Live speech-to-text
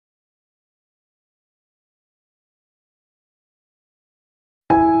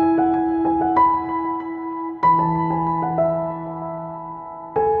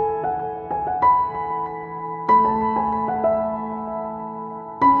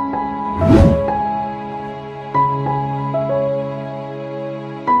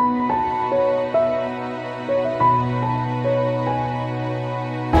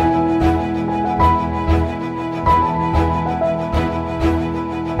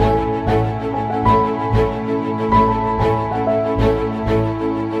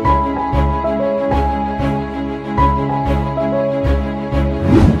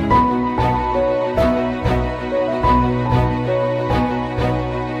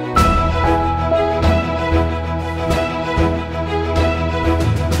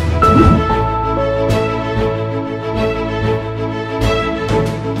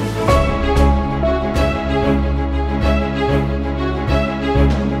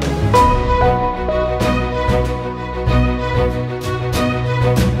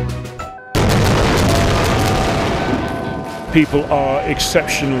people are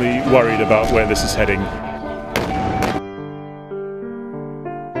exceptionally worried about where this is heading.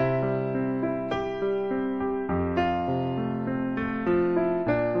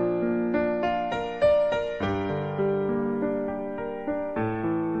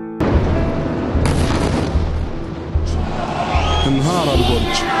 انهار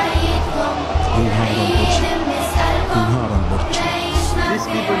البرج. These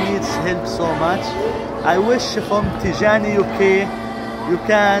people need help so much. I wish from Tijani Ukay you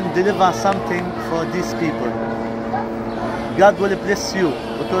can deliver something for these people. God will bless you,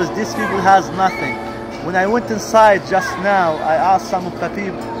 because these people has nothing. When I went inside just now, I asked some of the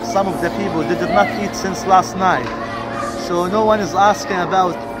people, they did not eat since last night. So no one is asking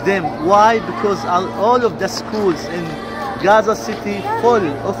about them. Why? Because all of the schools in Gaza City full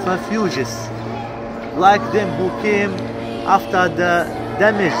of refugees like them who came after the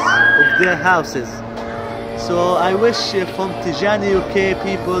damage of their houses. So I wish from Tijani Ukay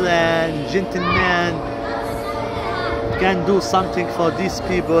people and gentlemen can do something for these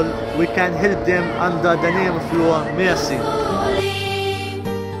people. We can help them under the name of your mercy.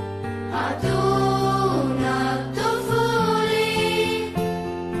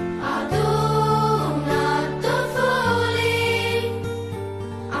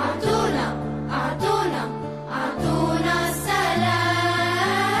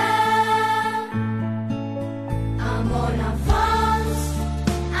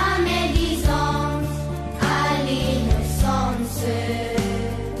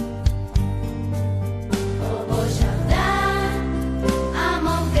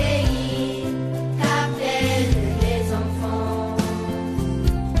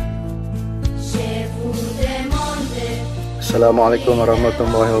 Assalamualaikum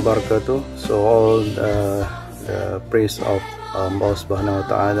warahmatullahi wabarakatuh. So all the praise of Allah Subhanahu wa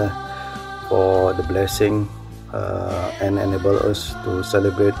Taala for the blessing and enable us to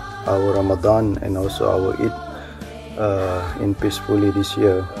celebrate our Ramadan and also our Eid in peacefully this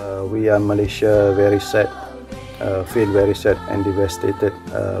year. We are Malaysia very sad, feel very sad and devastated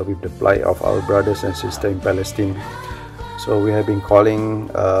with the plight of our brothers and sisters in Palestine. So we have been calling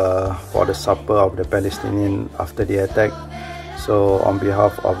for the supper of the Palestinian after the attack. So on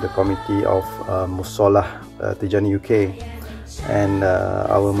behalf of the committee of Musalah Tijani Ukay and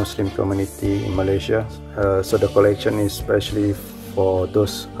our Muslim community in Malaysia, so the collection is especially for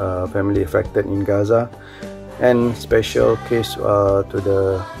those family affected in Gaza, and special case to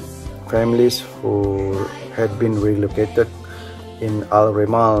the families who had been relocated in Al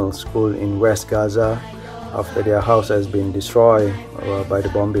Rimal school in West Gaza after their house has been destroyed by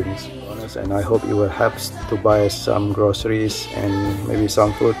the bombings. And I hope it will help to buy some groceries and maybe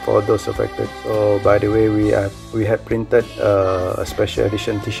some food for those affected. So by the way, we have printed a special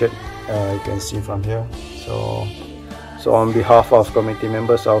edition t-shirt, you can see from here. So on behalf of committee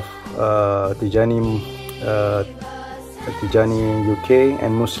members of Tijani Ukay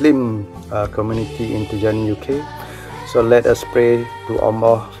and Muslim community in Tijani Ukay, so let us pray to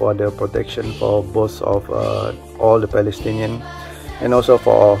Allah for the protection for both of all the Palestinians and also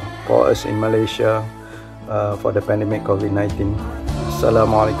for us in Malaysia for the pandemic COVID-19.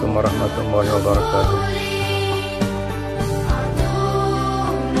 Assalamualaikum warahmatullahi wabarakatuh.